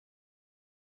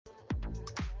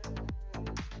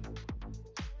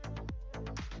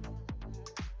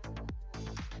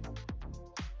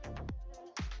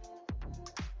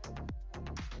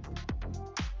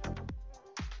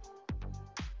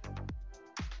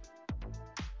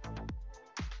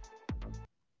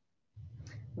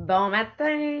Bon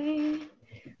matin!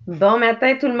 Bon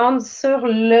matin tout le monde sur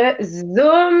le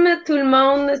Zoom, tout le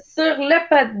monde sur le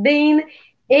Podbean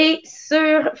et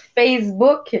sur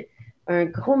Facebook. Un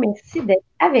gros merci d'être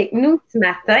avec nous ce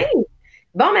matin.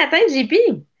 Bon matin,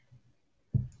 JP!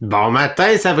 Bon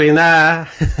matin, Sabrina!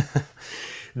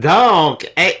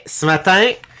 Donc, ce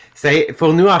matin,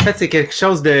 pour nous, en fait, c'est quelque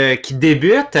chose qui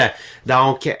débute.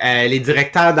 Donc, les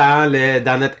directeurs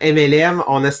dans notre MLM,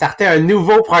 on a starté un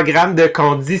nouveau programme de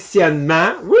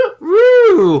conditionnement.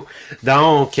 Wouhou!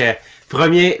 Donc,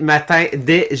 premier matin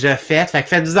déjà fait. Fait que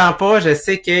faites-vous-en pas, je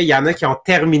sais qu'il y en a qui ont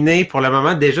terminé pour le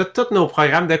moment déjà tous nos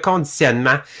programmes de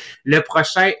conditionnement. Le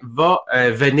prochain va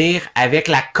venir avec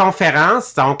la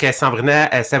conférence. Donc,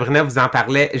 Sabrina vous en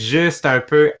parlait juste un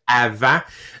peu avant.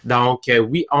 Donc,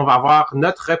 oui, on va avoir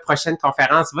notre prochaine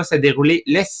conférence va se dérouler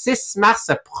le 6 mars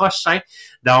prochain.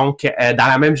 Donc, dans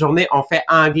la même journée, on fait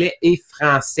anglais et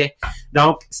français.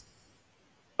 Donc,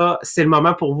 c'est le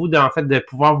moment pour vous de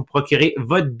pouvoir vous procurer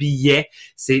votre billet.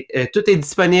 Tout est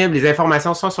disponible, les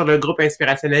informations sont sur le groupe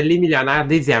inspirationnel Les Millionnaires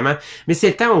des Diamants, mais c'est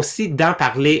le temps aussi d'en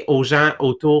parler aux gens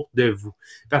autour de vous.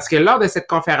 Parce que lors de cette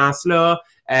conférence-là,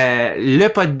 le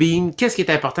Podbean, qu'est-ce qui est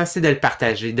important, c'est de le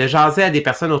partager, de jaser à des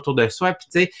personnes autour de soi. Puis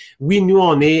tu sais, oui, nous,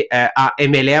 on est en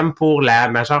MLM pour la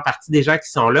majeure partie des gens qui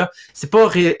sont là. C'est pas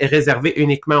réservé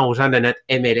uniquement aux gens de notre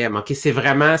MLM, ok? C'est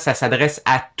vraiment, ça s'adresse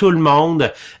à tout le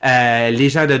monde, les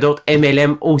gens de d'autres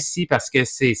MLM aussi, parce que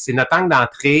c'est notre angle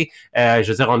d'entrée. Je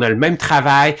veux dire, on a le même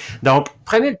travail. Donc,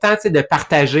 prenez le temps de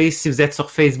partager, si vous êtes sur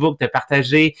Facebook, de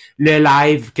partager le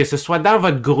live, que ce soit dans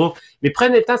votre groupe, mais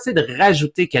prenez le temps de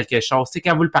rajouter quelque chose. C'est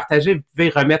quand vous le partagez, vous pouvez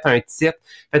remettre un titre.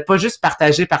 Faites pas juste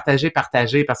partager,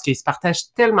 parce qu'il se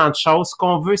partage tellement de choses. Ce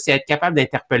qu'on veut, c'est être capable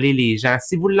d'interpeller les gens.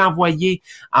 Si vous l'envoyez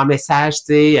en message,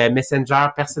 Messenger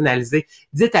personnalisé,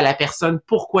 dites à la personne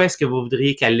pourquoi est-ce que vous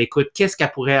voudriez qu'elle l'écoute, qu'est-ce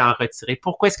qu'elle pourrait en retirer,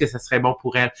 pourquoi est-ce que ce serait bon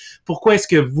pour elle, pourquoi est-ce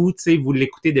que vous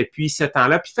l'écoutez depuis ce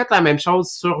temps-là, puis faites la même chose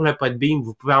sur le Podbean,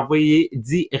 vous pouvez envoyer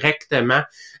directement,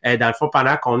 dans le fond,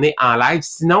 pendant qu'on est en live,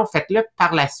 sinon, faites-le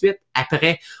par la suite,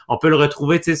 après, on peut le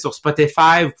retrouver sur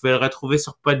Spotify, vous pouvez le retrouver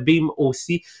sur Podbeam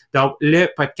aussi. Donc, le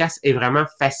podcast est vraiment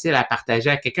facile à partager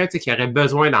à quelqu'un qui aurait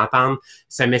besoin d'entendre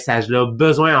ce message-là,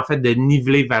 besoin en fait de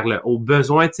niveler vers le haut,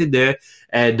 besoin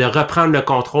de reprendre le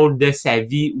contrôle de sa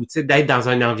vie ou d'être dans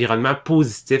un environnement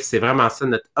positif. C'est vraiment ça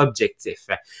notre objectif.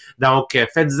 Donc,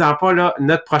 faites-en pas, là,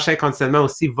 notre prochain conditionnement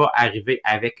aussi va arriver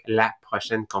avec la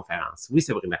prochaine conférence. Oui,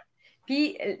 Sabrina.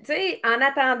 Puis, tu sais, en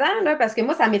attendant, là, parce que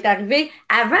moi, ça m'est arrivé,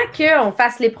 avant qu'on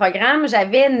fasse les programmes,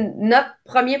 j'avais notre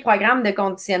premier programme de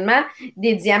conditionnement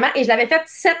des diamants et je l'avais fait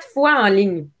 7 fois en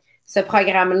ligne, ce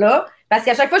programme-là, parce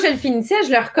qu'à chaque fois que je le finissais,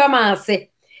 je le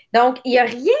recommençais. Donc, il n'y a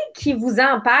rien qui vous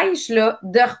empêche là,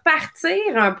 de repartir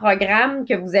un programme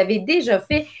que vous avez déjà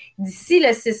fait d'ici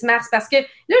le 6 mars. Parce que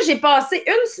là, j'ai passé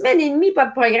 1 semaine et demie, pas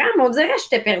de programme, on dirait que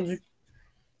j'étais perdue.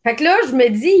 Fait que là, je me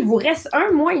dis, il vous reste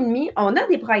 1 mois et demi. On a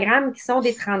des programmes qui sont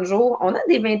des 30 jours, on a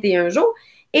des 21 jours.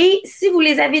 Et si vous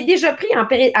les avez déjà pris en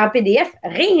PDF,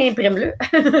 réimprime-le.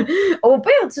 Au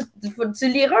pire, tu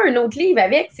liras un autre livre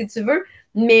avec si tu veux.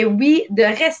 Mais oui, de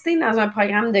rester dans un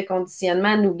programme de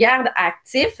conditionnement nous garde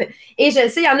actifs. Et je le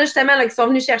sais, il y en a justement là, qui sont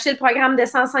venus chercher le programme de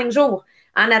 105 jours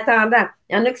en attendant.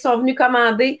 Il y en a qui sont venus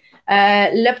commander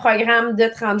le programme de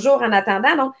 30 jours en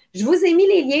attendant. Donc, je vous ai mis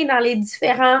les liens dans les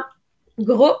différents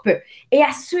groupe et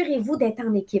assurez-vous d'être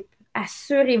en équipe.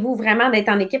 Assurez-vous vraiment d'être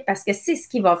en équipe parce que c'est ce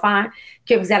qui va faire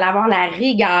que vous allez avoir la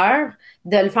rigueur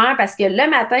de le faire parce que le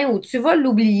matin où tu vas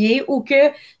l'oublier ou que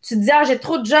tu te dis j'ai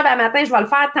trop de job à matin, je vais le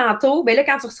faire tantôt, ben là,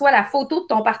 quand tu reçois la photo de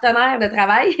ton partenaire de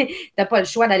travail, tu n'as pas le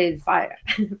choix d'aller le faire.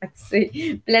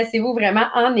 Placez-vous vraiment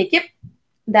en équipe.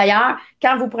 D'ailleurs,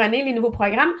 quand vous prenez les nouveaux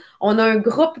programmes, on a un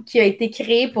groupe qui a été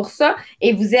créé pour ça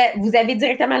et vous avez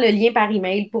directement le lien par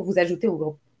email pour vous ajouter au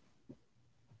groupe.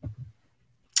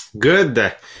 Good.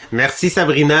 Merci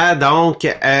Sabrina. Donc,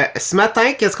 ce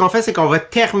matin, qu'est-ce qu'on fait? C'est qu'on va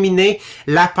terminer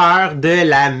la peur de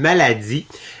la maladie.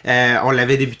 On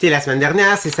l'avait débuté la semaine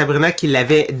dernière. C'est Sabrina qui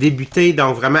l'avait débuté.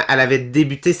 Donc, vraiment, elle avait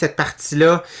débuté cette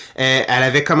partie-là. Elle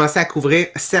avait commencé à couvrir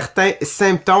certains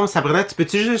symptômes. Sabrina, tu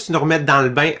peux-tu juste nous remettre dans le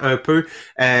bain un peu,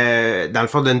 dans le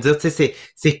fond, de nous dire, tu sais,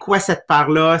 c'est quoi cette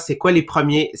peur-là? C'est quoi les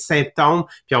premiers symptômes?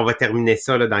 Puis on va terminer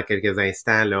ça là, dans quelques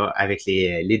instants là, avec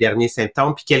les derniers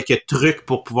symptômes. Puis quelques trucs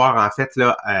pour pouvoir en fait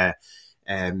là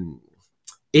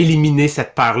éliminer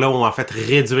cette peur-là ou en fait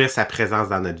réduire sa présence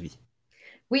dans notre vie.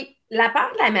 Oui, la peur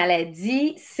de la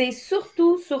maladie, c'est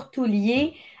surtout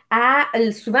lié à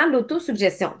souvent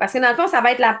l'autosuggestion. Parce que dans le fond, ça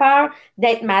va être la peur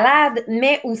d'être malade,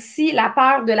 mais aussi la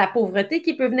peur de la pauvreté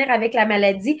qui peut venir avec la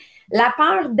maladie, la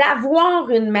peur d'avoir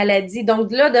une maladie.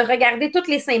 Donc là, de regarder tous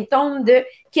les symptômes de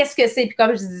qu'est-ce que c'est. Puis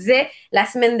comme je disais la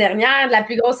semaine dernière, la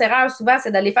plus grosse erreur souvent,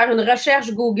 c'est d'aller faire une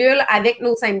recherche Google avec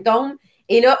nos symptômes.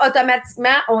 Et là, automatiquement,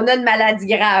 on a une maladie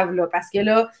grave, là, parce que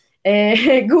là,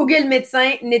 Google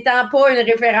médecin n'étant pas une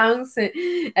référence.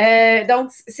 Donc,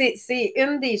 c'est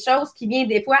une des choses qui vient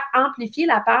des fois amplifier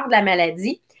la peur de la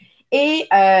maladie. Et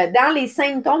dans les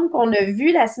symptômes qu'on a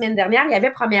vus la semaine dernière, il y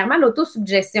avait premièrement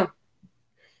l'autosuggestion.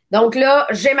 Donc là,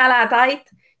 j'ai mal à la tête.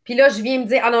 Puis là, je viens me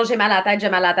dire, ah non, j'ai mal à la tête, j'ai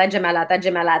mal à la tête, j'ai mal à la tête,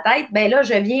 j'ai mal à la tête. Ben là,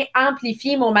 je viens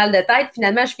amplifier mon mal de tête.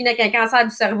 Finalement, je finis avec un cancer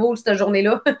du cerveau cette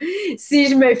journée-là, si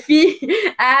je me fie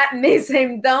à mes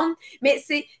symptômes. Mais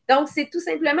donc, c'est tout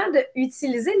simplement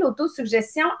d'utiliser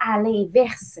l'autosuggestion à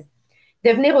l'inverse.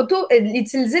 De venir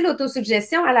utiliser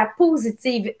l'autosuggestion à la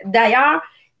positive. D'ailleurs,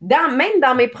 même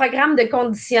dans mes programmes de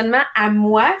conditionnement à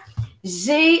moi,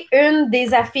 j'ai une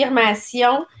des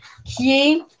affirmations qui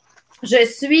est je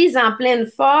suis en pleine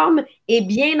forme et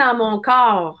bien dans mon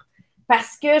corps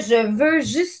parce que je veux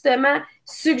justement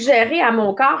suggérer à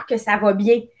mon corps que ça va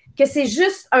bien, que c'est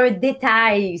juste un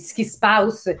détail ce qui se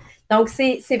passe. Donc,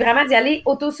 c'est vraiment d'y aller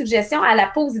autosuggestion à la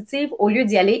positive au lieu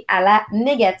d'y aller à la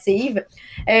négative.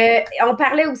 On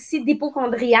parlait aussi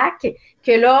d'hypochondriaque,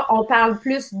 que là, on parle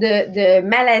plus de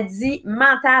maladie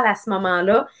mentale à ce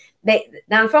moment-là. Ben,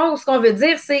 dans le fond, ce qu'on veut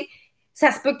dire, c'est ça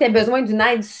se peut que tu aies besoin d'une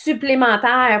aide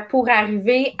supplémentaire pour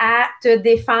arriver à te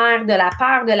défaire de la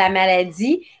peur de la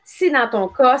maladie. Si dans ton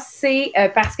cas, c'est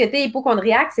parce que tu es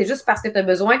hypochondriaque, c'est juste parce que tu as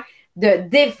besoin de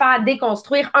défaire,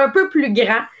 déconstruire un peu plus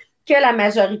grand que la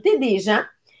majorité des gens.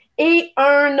 Et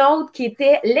un autre qui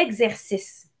était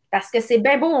l'exercice. Parce que c'est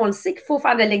bien beau, on le sait qu'il faut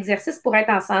faire de l'exercice pour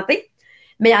être en santé,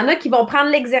 mais il y en a qui vont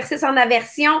prendre l'exercice en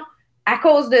aversion à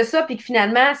cause de ça, puis que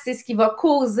finalement, c'est ce qui va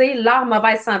causer leur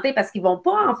mauvaise santé parce qu'ils ne vont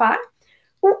pas en faire.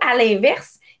 Ou à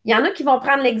l'inverse, il y en a qui vont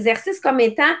prendre l'exercice comme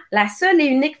étant la seule et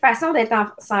unique façon d'être en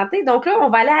santé. Donc là,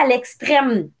 on va aller à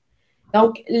l'extrême.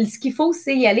 Donc, ce qu'il faut,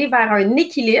 c'est y aller vers un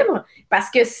équilibre parce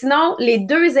que sinon, les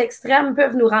deux extrêmes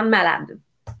peuvent nous rendre malades.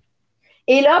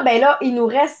 Et là, ben là, il nous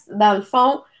reste, dans le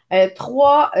fond,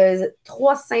 trois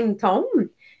symptômes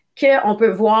qu'on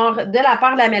peut voir de la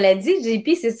part de la maladie. JP,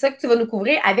 c'est ça que tu vas nous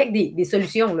couvrir avec des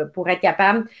solutions là, pour être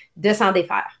capable de s'en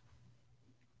défaire.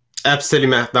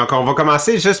 Absolument. Donc, on va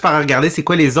commencer juste par regarder c'est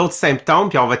quoi les autres symptômes,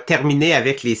 puis on va terminer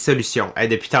avec les solutions. Hey,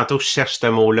 depuis tantôt, je cherche ce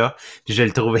mot-là, puis je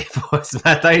le trouvais pas. Ce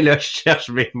matin, là, je cherche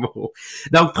mes mots.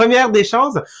 Donc, première des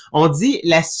choses, on dit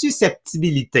la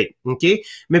susceptibilité, OK?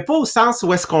 Mais pas au sens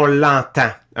où est-ce qu'on l'entend,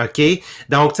 OK?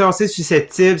 Donc, tu sais, on sait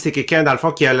susceptible, c'est quelqu'un, dans le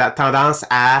fond, qui a la tendance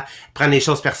à prendre les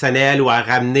choses personnelles ou à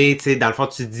ramener, tu sais, dans le fond,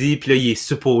 tu dis, puis là, il est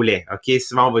soupe au lait, OK?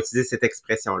 Souvent, on va utiliser cette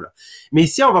expression-là. Mais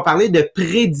ici, on va parler de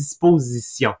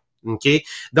prédisposition. OK?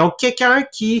 Donc, quelqu'un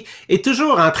qui est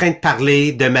toujours en train de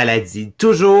parler de maladie,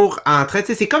 toujours en train, tu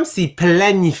sais, c'est comme s'il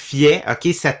planifiait,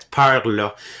 OK, cette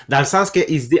peur-là. Dans le sens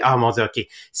qu'il se dit, ah, mon Dieu, OK,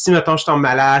 si, mettons, je tombe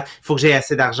malade, il faut que j'ai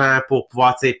assez d'argent pour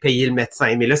pouvoir, tu sais, payer le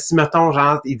médecin. Mais là, si, mettons,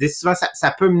 genre, il dit souvent,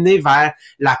 ça peut mener vers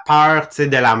la peur, tu sais,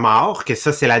 de la mort, que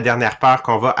ça, c'est la dernière peur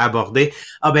qu'on va aborder.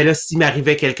 Ah, ben là, s'il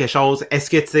m'arrivait quelque chose,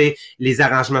 est-ce que, tu sais, les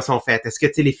arrangements sont faits? Est-ce que,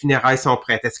 tu sais, les funérailles sont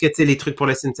prêtes? Est-ce que, tu sais, les trucs pour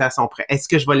le cimetière sont prêts? Est-ce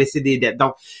que je vais laisser des dettes?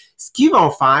 Donc, ce qu'ils vont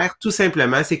faire, tout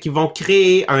simplement, c'est qu'ils vont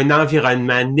créer un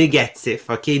environnement négatif,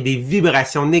 OK? Des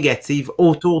vibrations négatives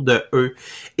autour de eux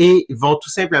et vont tout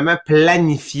simplement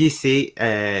planifier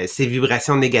ces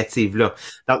vibrations négatives-là.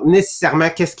 Donc,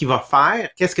 nécessairement, qu'est-ce qu'il va faire?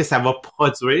 Qu'est-ce que ça va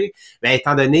produire? Bien,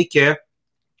 étant donné que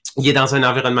il est dans un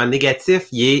environnement négatif,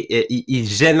 il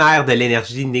génère de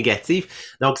l'énergie négative.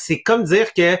 Donc, c'est comme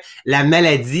dire que la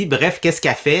maladie, bref, qu'est-ce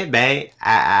qu'elle fait? Ben,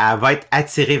 elle va être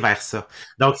attirée vers ça.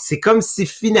 Donc, c'est comme si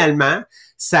finalement,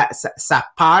 sa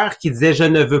peur qui disait je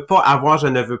ne veux pas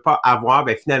avoir,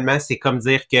 ben finalement, c'est comme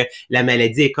dire que la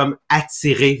maladie est comme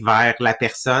attirée vers la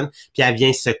personne, puis elle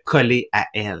vient se coller à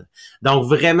elle. Donc,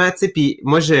 vraiment, tu sais, puis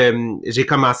moi, j'ai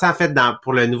commencé en fait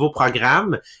pour le nouveau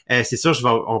programme. C'est sûr, je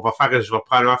vais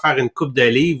probablement faire une coupe de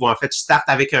livres où en fait, je starte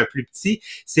avec un plus petit.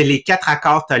 C'est les 4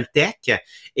 accords Toltec.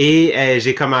 Et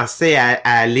j'ai commencé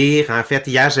à lire, en fait,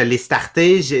 hier, je l'ai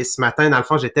starté. Ce matin, dans le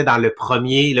fond, j'étais dans le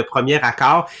premier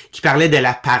accord qui parlait de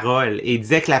la parole. Et il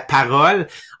disait que la parole,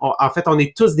 en fait, on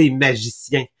est tous des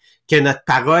magiciens. Que notre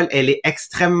parole, elle est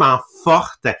extrêmement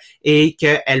forte et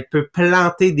qu'elle peut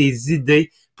planter des idées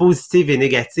positives et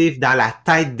négatives dans la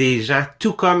tête des gens,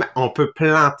 tout comme on peut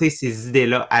planter ces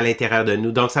idées-là à l'intérieur de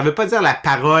nous. Donc, ça veut pas dire la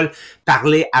parole,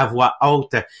 parler à voix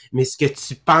haute, mais ce que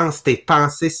tu penses, tes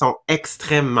pensées sont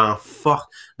extrêmement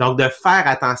fortes. Donc, de faire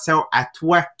attention à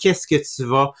toi, qu'est-ce que tu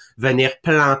vas venir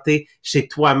planter chez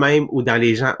toi-même ou dans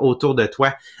les gens autour de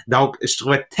toi. Donc, je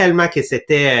trouvais tellement que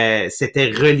c'était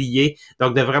relié.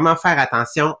 Donc, de vraiment faire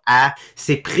attention à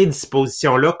ces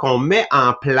prédispositions-là qu'on met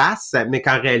en place, mais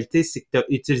qu'en réalité, c'est que tu as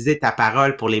utilisé ta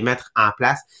parole pour les mettre en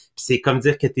place. Puis c'est comme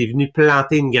dire que tu es venu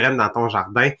planter une graine dans ton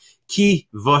jardin qui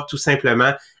va tout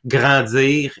simplement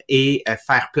grandir et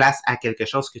faire place à quelque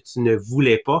chose que tu ne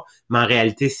voulais pas, mais en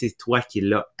réalité, c'est toi qui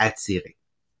l'as attiré.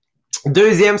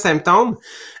 Deuxième symptôme,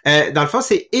 dans le fond,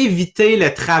 c'est éviter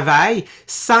le travail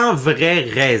sans vraie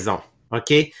raison.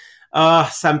 OK? Ah,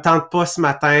 ça me tente pas ce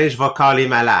matin, je vais caler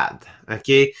malade.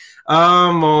 OK?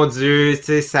 Oh mon Dieu, tu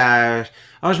sais, ça.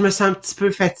 Ah, je me sens un petit peu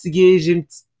fatigué, j'ai une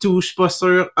petite toux, je suis pas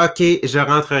sûr. OK, je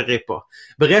rentrerai pas.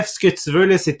 Bref, ce que tu veux,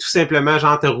 là, c'est tout simplement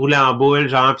genre te rouler en boule,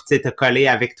 genre, puis tu sais, te coller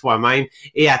avec toi-même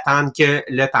et attendre que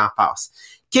le temps passe.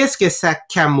 Qu'est-ce que ça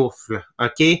camoufle,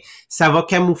 OK? Ça va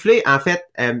camoufler, en fait,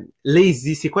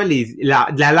 lazy, c'est quoi lazy?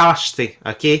 De la lâcheté,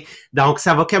 OK? Donc,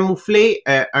 ça va camoufler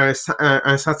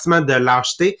un sentiment de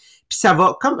lâcheté, puis ça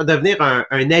va comme devenir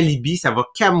un alibi, ça va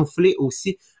camoufler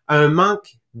aussi un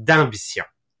manque d'ambition,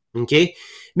 OK?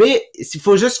 Mais il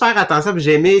faut juste faire attention, puis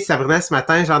j'ai aimé Sabrina ce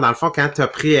matin, genre, dans le fond, quand tu as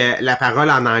pris la parole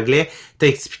en anglais, tu as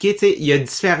expliqué, tu sais, il y a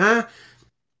différents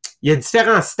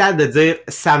stades de dire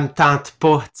ça me tente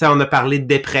pas. Tu sais, on a parlé de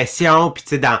dépression, puis tu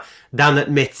sais, dans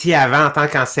notre métier avant en tant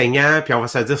qu'enseignant, puis on va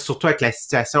se dire surtout avec la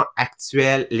situation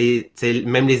actuelle,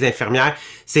 même les infirmières,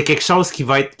 c'est quelque chose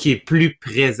qui est plus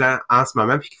présent en ce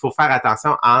moment, puis qu'il faut faire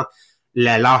attention entre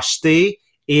la lâcheté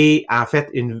et en fait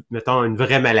mettons une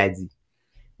vraie maladie.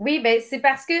 Oui, ben c'est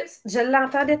parce que je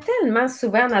l'entendais tellement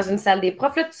souvent dans une salle des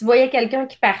profs. Là, tu voyais quelqu'un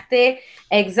qui partait,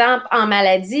 exemple, en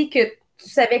maladie, que tu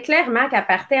savais clairement qu'elle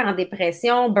partait en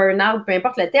dépression, burn-out, peu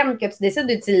importe le terme que tu décides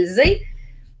d'utiliser.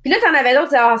 Puis là, tu en avais d'autres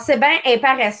qui disaient, ah, c'est bien, elle est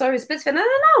paresseuse. Puis tu fais, non,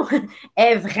 non, non,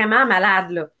 elle est vraiment malade,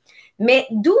 là. Mais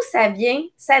d'où ça vient?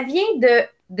 Ça vient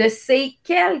de ces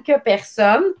quelques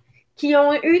personnes qui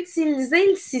ont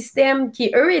utilisé le système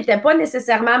qui, eux, n'étaient pas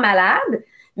nécessairement malades,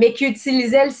 mais qui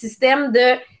utilisaient le système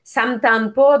de ça me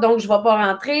tente pas, donc je vais pas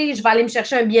rentrer, je vais aller me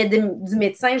chercher un billet du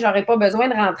médecin, j'aurai pas besoin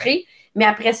de rentrer. Mais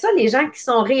après ça, les gens qui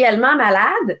sont réellement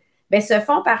malades, ben, se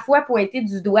font parfois pointer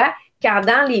du doigt, car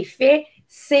dans les faits,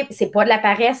 c'est pas de la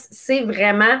paresse, c'est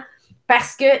vraiment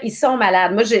parce qu'ils sont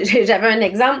malades. Moi, j'avais un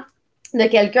exemple de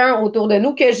quelqu'un autour de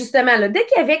nous que justement, là, dès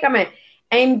qu'il y avait comme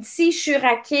un petit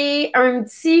churaqué, un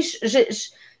petit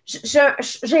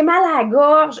j'ai mal à la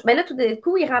gorge, ben là, tout d'un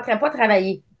coup, il rentrait pas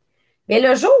travailler. Mais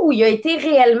le jour où il a été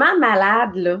réellement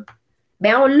malade, là,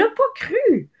 ben on l'a pas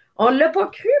cru. On l'a pas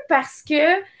cru parce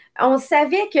que on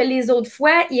savait que les autres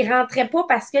fois, il rentrait pas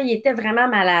parce qu'il était vraiment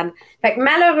malade. Fait que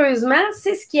malheureusement,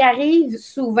 c'est ce qui arrive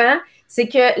souvent, c'est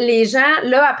que les gens,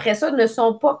 là, après ça, ne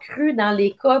sont pas crus dans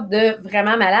les cas de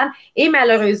vraiment malades. Et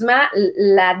malheureusement,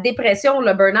 la dépression,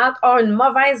 le burn-out a une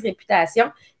mauvaise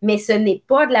réputation, mais ce n'est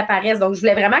pas de la paresse. Donc, je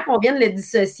voulais vraiment qu'on vienne le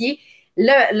dissocier.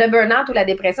 Le burn-out ou la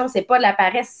dépression, c'est pas de la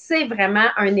paresse, c'est vraiment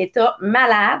un état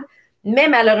malade. Mais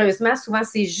malheureusement, souvent,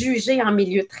 c'est jugé en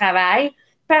milieu de travail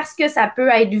parce que ça peut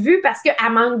être vu, parce qu'elle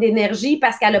manque d'énergie,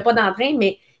 parce qu'elle n'a pas d'entrain,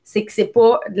 mais c'est que c'est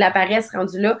pas de la paresse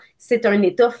rendu là, c'est un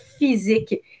état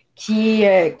physique qui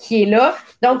est là.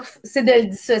 Donc, c'est de le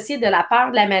dissocier de la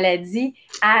peur de la maladie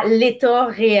à l'état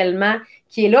réellement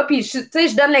qui est là. Puis, tu sais,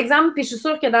 je donne l'exemple, puis je suis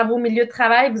sûre que dans vos milieux de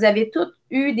travail, vous avez tous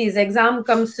eu des exemples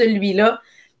comme celui-là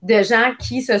de gens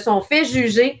qui se sont fait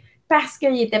juger parce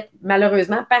qu'il était,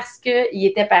 malheureusement, parce qu'il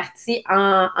était parti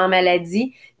en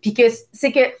maladie. Puis que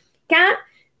c'est que quand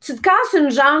tu te casses une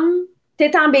jambe,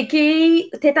 t'es en béquille,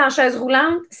 t'es en chaise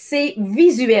roulante, c'est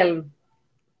visuel.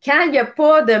 Quand il n'y a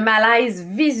pas de malaise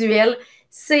visuel,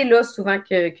 c'est là souvent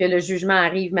que le jugement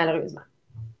arrive, malheureusement.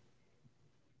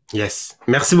 Yes.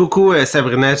 Merci beaucoup,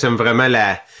 Sabrina. J'aime vraiment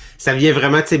ça vient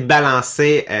vraiment, tu sais,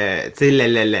 balancer, tu sais,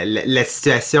 la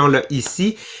situation, là,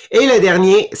 ici. Et le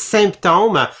dernier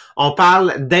symptôme, on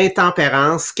parle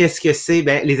d'intempérance. Qu'est-ce que c'est?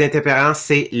 Ben, les intempérances,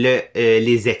 c'est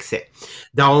les excès.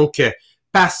 Donc,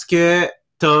 parce que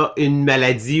t'as une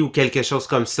maladie ou quelque chose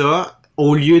comme ça,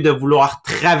 au lieu de vouloir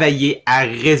travailler à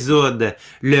résoudre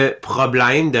le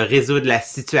problème, de résoudre la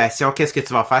situation, qu'est-ce que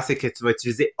tu vas faire? C'est que tu vas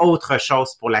utiliser autre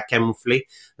chose pour la camoufler.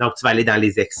 Donc, tu vas aller dans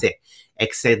les excès.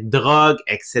 Excès de drogue,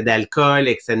 excès d'alcool,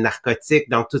 excès de narcotiques,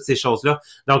 donc toutes ces choses-là.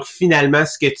 Donc, finalement,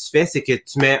 ce que tu fais, c'est que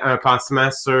tu mets un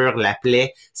pansement sur la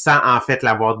plaie sans en fait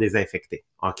l'avoir désinfectée.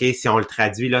 OK? Si on le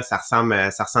traduit, là, ça ressemble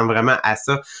vraiment à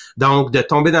ça. Donc, de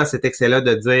tomber dans cet excès-là,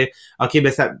 de dire, OK,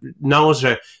 ben non,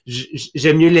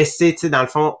 j'aime mieux laisser, tu sais, dans le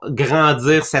fond,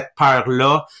 grandir cette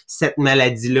peur-là, cette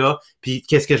maladie-là. Puis,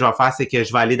 qu'est-ce que je vais faire? C'est que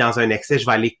je vais aller dans un excès, je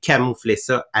vais aller camoufler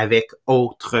ça avec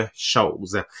autre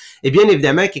chose. Et bien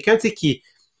évidemment, quelqu'un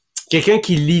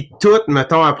qui lit tout,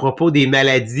 mettons, à propos des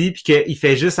maladies, puis qu'il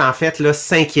fait juste, en fait, là,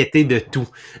 s'inquiéter de tout.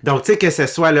 Donc, tu sais, que ce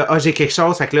soit, là, j'ai quelque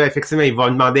chose, fait que là, effectivement, il va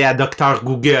demander à Docteur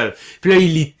Google. Puis là,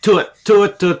 il lit tout.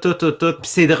 Puis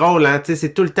c'est drôle, hein, tu sais,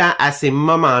 c'est tout le temps à ces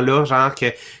moments-là, genre, que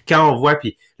quand on voit,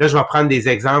 puis là, je vais prendre des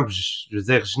exemples, je veux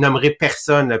dire, je nommerai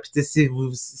personne, là. Puis tu sais,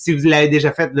 si vous l'avez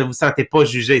déjà fait, ne vous sentez pas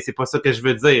jugé, c'est pas ça que je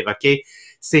veux dire, OK?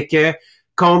 C'est que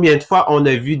combien de fois on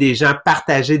a vu des gens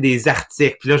partager des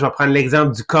articles. Puis là, je vais prendre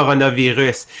l'exemple du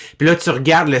coronavirus. Puis là, tu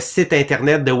regardes le site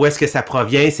internet de où est-ce que ça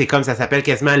provient. C'est comme ça s'appelle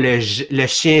quasiment le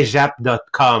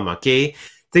chienjap.com, OK? Tu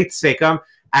sais, tu fais comme,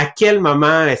 à quel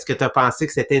moment est-ce que tu as pensé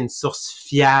que c'était une source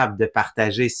fiable de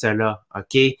partager cela,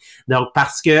 OK? Donc,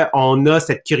 parce que on a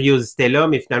cette curiosité-là,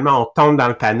 mais finalement, on tombe dans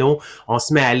le panneau, on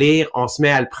se met à lire, on se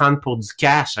met à le prendre pour du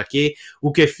cash, OK?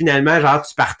 Ou que finalement, genre,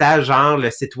 tu partages, genre,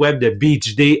 le site web de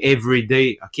Beach Day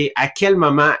Everyday, OK? À quel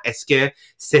moment est-ce que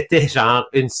c'était, genre,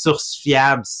 une source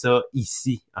fiable, ça,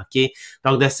 ici, OK?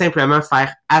 Donc, de simplement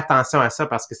faire attention à ça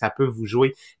parce que ça peut vous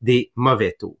jouer des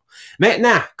mauvais tours.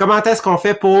 Maintenant, comment est-ce qu'on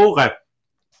fait pour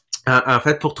en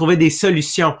fait, pour trouver des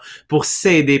solutions, pour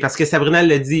s'aider, parce que Sabrina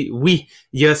le dit, oui,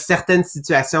 il y a certaines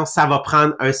situations, ça va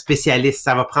prendre un spécialiste,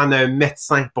 ça va prendre un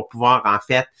médecin pour pouvoir, en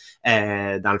fait,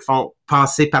 dans le fond,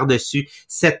 passer par-dessus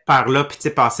cette peur-là, puis tu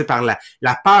sais, passer par la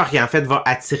peur qui, en fait, va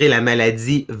attirer la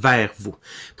maladie vers vous.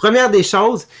 Première des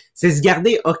choses, c'est se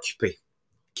garder occupé,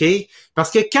 OK?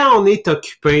 Parce que quand on est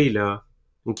occupé, là,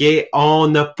 OK, on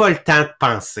n'a pas le temps de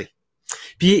penser.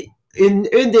 Puis, une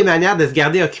des manières de se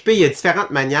garder occupé, il y a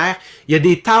différentes manières. Il y a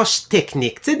des tâches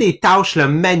techniques, tu sais, des tâches là,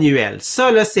 manuelles.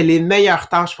 Ça, là, c'est les meilleures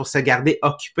tâches pour se garder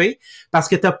occupé parce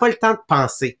que tu n'as pas le temps de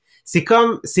penser.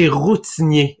 C'est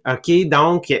routinier, OK?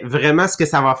 Donc, vraiment, ce que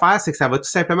ça va faire, c'est que ça va tout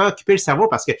simplement occuper le cerveau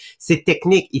parce que c'est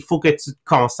technique. Il faut que tu te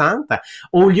concentres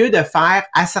au lieu de faire,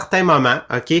 à certains moments,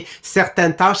 OK,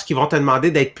 certaines tâches qui vont te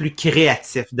demander d'être plus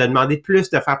créatif, de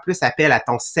faire plus appel à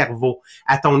ton cerveau,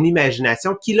 à ton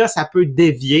imagination, qui là, ça peut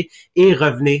dévier et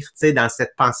revenir, tu sais, dans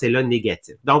cette pensée-là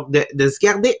négative. Donc, de se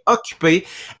garder occupé.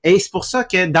 Et c'est pour ça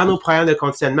que dans nos programmes de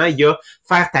conditionnement, il y a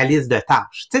faire ta liste de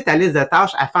tâches. Tu sais, ta liste de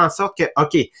tâches, elle fait en sorte que,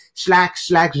 OK, schlac,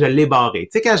 je l'ai barré.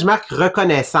 Tu sais, quand je marque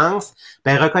reconnaissance,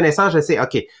 reconnaissance, je sais,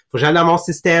 OK, faut que j'aille dans mon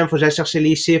système, faut que j'aille chercher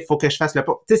les chiffres, faut que je fasse le...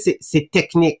 Tu sais, c'est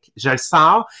technique. Je le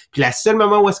sors. Puis le seul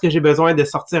moment où est-ce que j'ai besoin de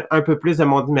sortir un peu plus de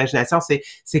mon imagination,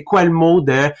 c'est quoi le mot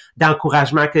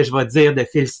d'encouragement que je vais dire, de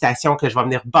félicitations, que je vais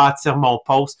venir bâtir mon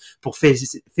post pour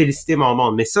féliciter mon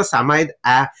monde. Mais ça m'aide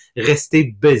à rester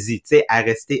busy, tu sais, à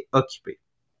rester occupé.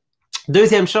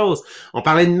 Deuxième chose, on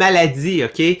parlait de maladie,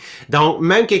 OK? Donc,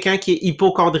 même quelqu'un qui est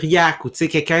hypochondriaque ou tu sais,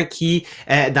 quelqu'un qui,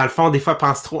 dans le fond, des fois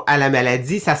pense trop à la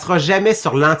maladie, ça sera jamais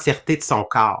sur l'entièreté de son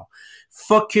corps.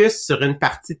 Focus sur une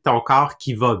partie de ton corps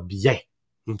qui va bien,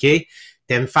 OK?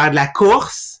 T'aimes faire de la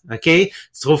course, OK? Tu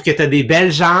trouves que t'as des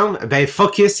belles jambes,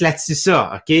 focus là-dessus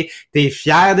ça, OK? T'es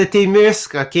fier de tes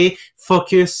muscles, OK?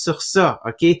 Focus sur ça,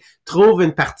 OK? Trouve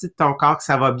une partie de ton corps que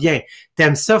ça va bien.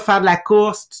 T'aimes ça faire de la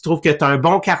course, tu trouves que tu as un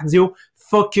bon cardio,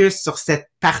 focus sur cette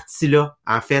partie-là,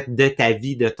 en fait, de ta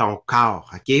vie, de ton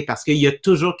corps, OK? Parce qu'il y a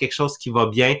toujours quelque chose qui va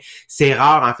bien. C'est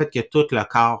rare, en fait, que tout le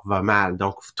corps va mal.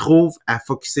 Donc, trouve à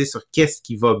focuser sur qu'est-ce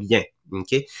qui va bien,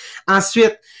 OK?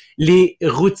 Ensuite, les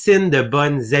routines de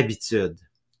bonnes habitudes.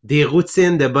 Des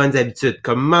routines de bonnes habitudes,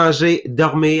 comme manger,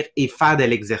 dormir et faire de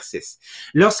l'exercice.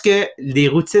 Lorsque les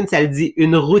routines, ça le dit,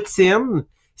 une routine,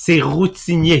 c'est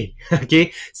routinier, OK?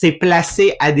 C'est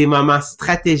placé à des moments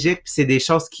stratégiques, puis c'est des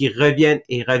choses qui reviennent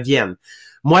et reviennent.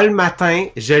 Moi, le matin,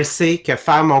 je le sais que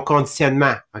faire mon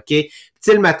conditionnement, OK? Tu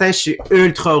sais, le matin, je suis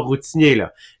ultra routinier,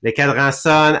 là. Le cadran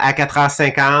sonne à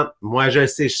 4h50. Moi, je le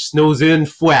sais, je snooze une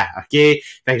fois, OK? Fait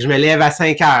que je me lève à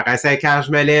 5h. À 5h,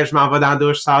 je me lève, je m'en vais dans la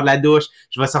douche, je sors de la douche,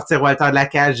 je vais sortir Walter de la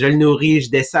cage, je le nourris,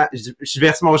 je descends, je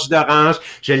verse mon jus d'orange,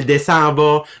 je le descends en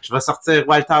bas, je vais sortir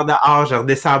Walter dehors, je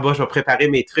redescends en bas, je vais préparer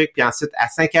mes trucs, puis ensuite, à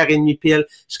 5h30 pile,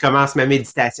 je commence ma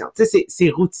méditation. Tu sais, c'est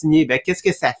routinier. Qu'est-ce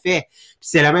que ça fait? Puis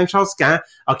c'est la même chose quand,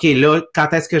 OK, là,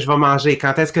 quand est-ce que je vais manger?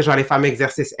 Quand est-ce que je vais aller faire mes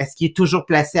exercices? Est-ce qu'il est toujours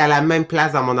placé à la même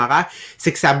place dans mon horaire?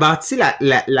 C'est que ça bâtit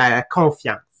la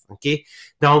confiance, OK?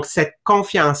 Donc, cette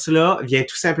confiance-là vient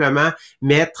tout simplement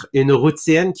mettre une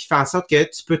routine qui fait en sorte que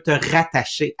tu peux te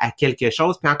rattacher à quelque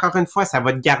chose. Puis encore une fois, ça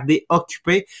va te garder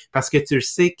occupé parce que tu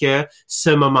sais que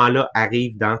ce moment-là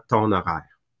arrive dans ton horaire.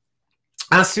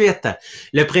 Ensuite,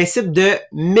 le principe de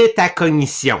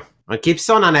métacognition. OK? Puis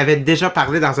ça, on en avait déjà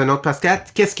parlé dans un autre podcast.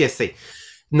 Qu'est-ce que c'est?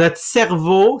 Notre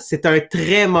cerveau, c'est un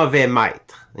très mauvais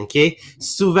maître. OK?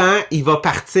 Souvent, il va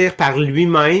partir par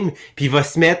lui-même, puis il va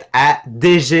se mettre à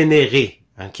dégénérer.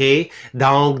 OK?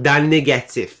 Donc, dans le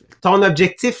négatif. Ton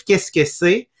objectif, qu'est-ce que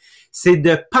c'est? C'est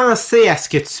de penser à ce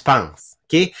que tu penses.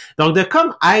 OK? Donc, de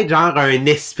comme être genre un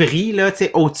esprit, là, tu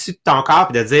sais, au-dessus de ton corps,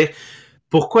 puis de dire,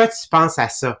 pourquoi tu penses à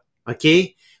ça? OK?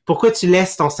 Pourquoi tu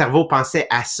laisses ton cerveau penser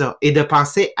à ça? Et de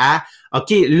penser à, OK,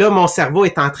 là, mon cerveau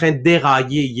est en train de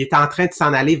dérailler. Il est en train de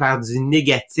s'en aller vers du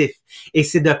négatif. Et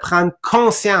c'est de prendre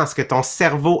conscience que ton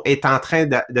cerveau est en train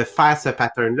de faire ce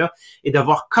pattern-là et de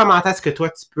voir comment est-ce que toi,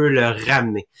 tu peux le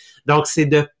ramener. Donc, c'est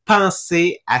de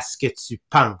penser à ce que tu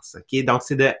penses. OK? Donc,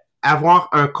 c'est de avoir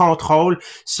un contrôle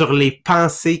sur les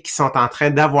pensées qui sont en train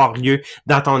d'avoir lieu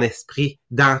dans ton esprit,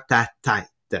 dans ta tête.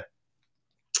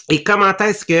 Et comment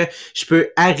est-ce que je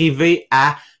peux arriver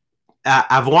à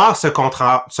avoir ce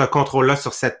contrôle-là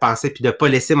sur cette pensée puis de pas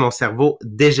laisser mon cerveau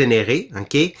dégénérer,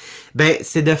 OK? Ben,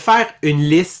 c'est de faire une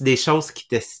liste des choses qui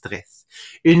te stressent.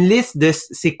 Une liste de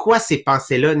c'est quoi ces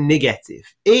pensées-là négatives.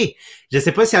 Et je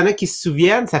sais pas s'il y en a qui se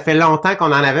souviennent, ça fait longtemps qu'on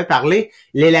en avait parlé,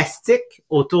 l'élastique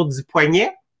autour du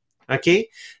poignet, OK?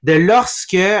 De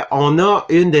lorsque on a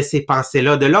une de ces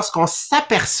pensées-là, de lorsqu'on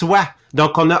s'aperçoit,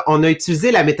 donc on a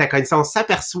utilisé la métacognition, on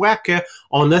s'aperçoit que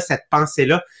on a cette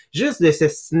pensée-là, juste de se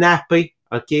snapper,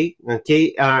 OK? OK?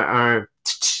 Un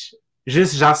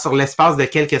juste genre sur l'espace de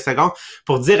quelques secondes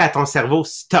pour dire à ton cerveau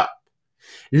stop.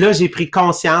 Là, j'ai pris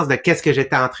conscience de qu'est-ce que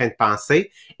j'étais en train de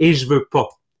penser et je veux pas.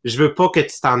 Je veux pas que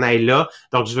tu t'en ailles là,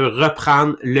 donc je veux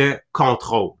reprendre le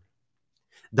contrôle.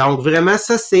 Donc, vraiment,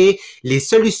 ça, c'est les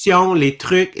solutions, les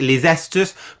trucs, les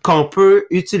astuces qu'on peut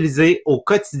utiliser au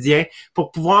quotidien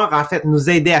pour pouvoir, en fait, nous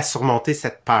aider à surmonter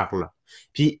cette peur-là.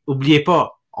 Puis, oubliez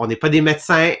pas, on n'est pas des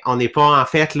médecins, on n'est pas, en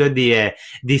fait, là,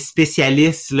 des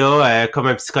spécialistes, là, comme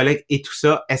un psychologue et tout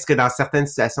ça. Est-ce que dans certaines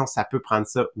situations, ça peut prendre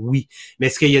ça? Oui. Mais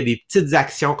est-ce qu'il y a des petites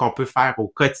actions qu'on peut faire au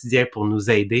quotidien pour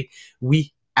nous aider?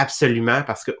 Oui. Absolument,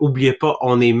 parce que oubliez pas,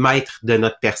 on est maître de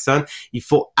notre personne. Il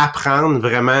faut apprendre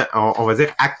vraiment, on va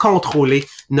dire, à contrôler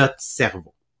notre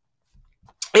cerveau.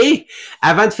 Et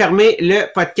avant de fermer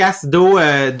le podcast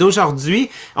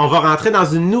d'aujourd'hui, on va rentrer dans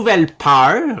une nouvelle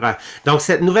peur. Donc,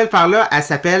 cette nouvelle peur-là, elle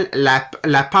s'appelle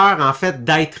la peur, en fait,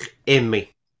 d'être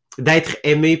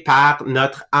aimé par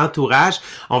notre entourage.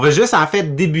 On va juste en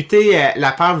fait débuter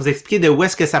la peur, vous expliquer de où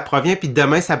est-ce que ça provient, puis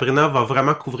demain Sabrina va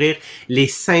vraiment couvrir les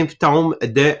symptômes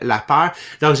de la peur.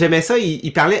 Donc j'aimais ça,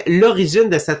 il parlait l'origine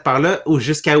de cette peur-là ou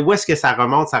jusqu'à où est-ce que ça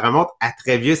remonte. Ça remonte à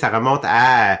très vieux, ça remonte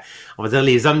à, on va dire,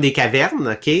 les hommes des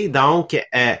cavernes, ok? Donc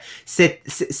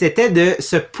c'était de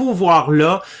ce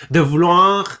pouvoir-là de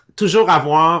vouloir toujours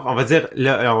avoir, on va dire,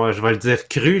 là, je vais le dire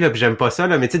cru, là, puis j'aime pas ça,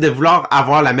 là, mais tu sais, de vouloir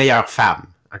avoir la meilleure femme.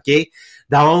 OK?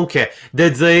 Donc, de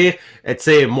dire, tu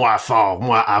sais, moi fort,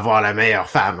 moi avoir la meilleure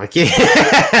femme, OK?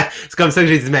 C'est comme ça que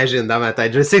je les imagine dans ma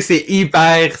tête. Je sais que c'est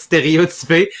hyper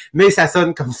stéréotypé, mais ça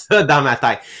sonne comme ça dans ma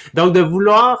tête. Donc, de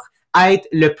vouloir être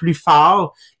le plus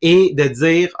fort et de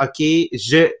dire, OK,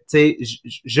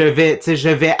 je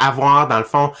vais avoir, dans le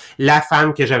fond, la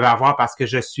femme que je vais avoir parce que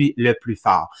je suis le plus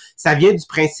fort. Ça vient du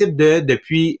principe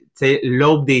depuis,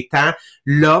 l'aube des temps.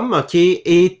 L'homme, OK,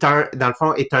 dans le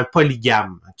fond, est un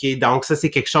polygame. OK? Donc, ça, c'est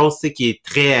quelque chose, qui est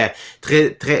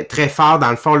très fort, dans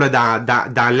le fond, là,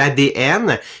 dans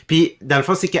l'ADN. Puis, dans le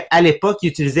fond, c'est qu'à l'époque, il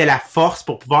utilisait la force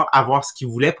pour pouvoir avoir ce qu'il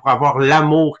voulait, pour avoir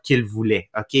l'amour qu'il voulait,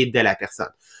 OK, de la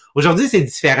personne. Aujourd'hui, c'est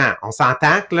différent. On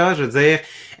s'entend que là, je veux dire,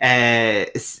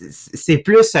 c'est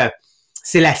plus,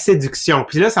 c'est la séduction.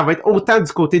 Puis là, ça va être autant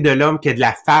du côté de l'homme que de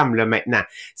la femme là maintenant.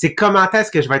 C'est comment est-ce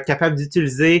que je vais être capable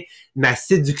d'utiliser ma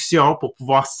séduction pour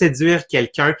pouvoir séduire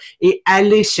quelqu'un et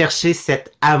aller chercher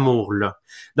cet amour-là.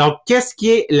 Donc, qu'est-ce qui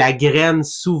est la graine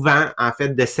souvent, en fait,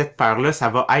 de cette peur-là? Ça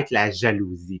va être la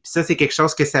jalousie. Puis ça, c'est quelque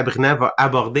chose que Sabrina va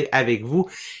aborder avec vous.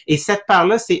 Et cette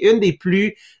peur-là, c'est une des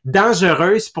plus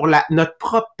dangereuses pour notre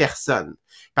propre personne.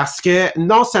 Parce que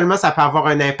non seulement ça peut avoir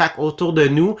un impact autour de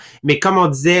nous, mais comme on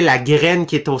disait, la graine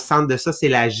qui est au centre de ça, c'est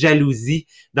la jalousie.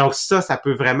 Donc ça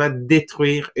peut vraiment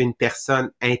détruire une personne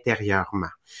intérieurement.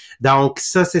 Donc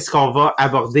ça, c'est ce qu'on va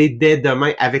aborder dès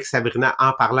demain avec Sabrina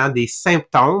en parlant des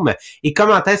symptômes et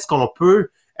comment est-ce qu'on peut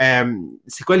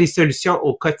c'est quoi les solutions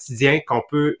au quotidien qu'on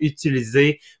peut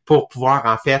utiliser pour pouvoir,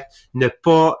 en fait, ne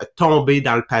pas tomber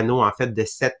dans le panneau, en fait, de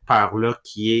cette peur-là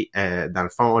qui est, dans le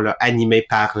fond, là, animée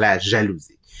par la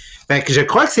jalousie. Fait que je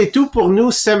crois que c'est tout pour nous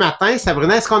ce matin.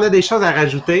 Sabrina, est-ce qu'on a des choses à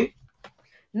rajouter?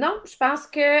 Non, je pense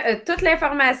que toute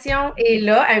l'information est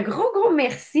là. Un gros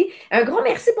merci. Un gros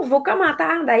merci pour vos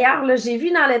commentaires. D'ailleurs, là, j'ai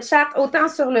vu dans le chat, autant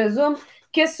sur le Zoom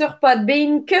que sur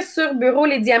Podbean, que sur Bureau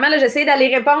Les Diamants. Là, j'essaie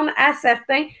d'aller répondre à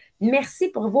certains. Merci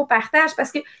pour vos partages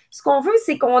parce que ce qu'on veut,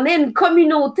 c'est qu'on ait une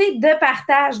communauté de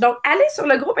partage. Donc, allez sur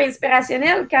le groupe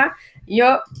inspirationnel quand il y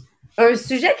a un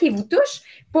sujet qui vous touche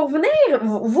pour venir,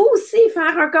 vous aussi,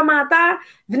 faire un commentaire,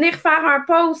 venir faire un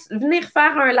post, venir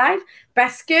faire un live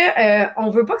parce qu'on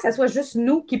ne veut pas que ce soit juste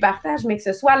nous qui partagent, mais que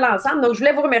ce soit l'ensemble. Donc, je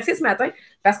voulais vous remercier ce matin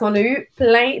parce qu'on a eu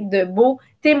plein de beaux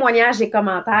témoignages et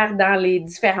commentaires dans les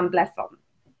différentes plateformes.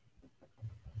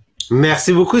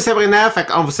 Merci beaucoup, Sabrina. Fait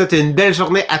qu'on vous souhaite une belle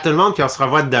journée à tout le monde, puis on se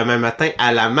revoit demain matin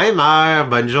à la même heure.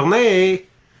 Bonne journée!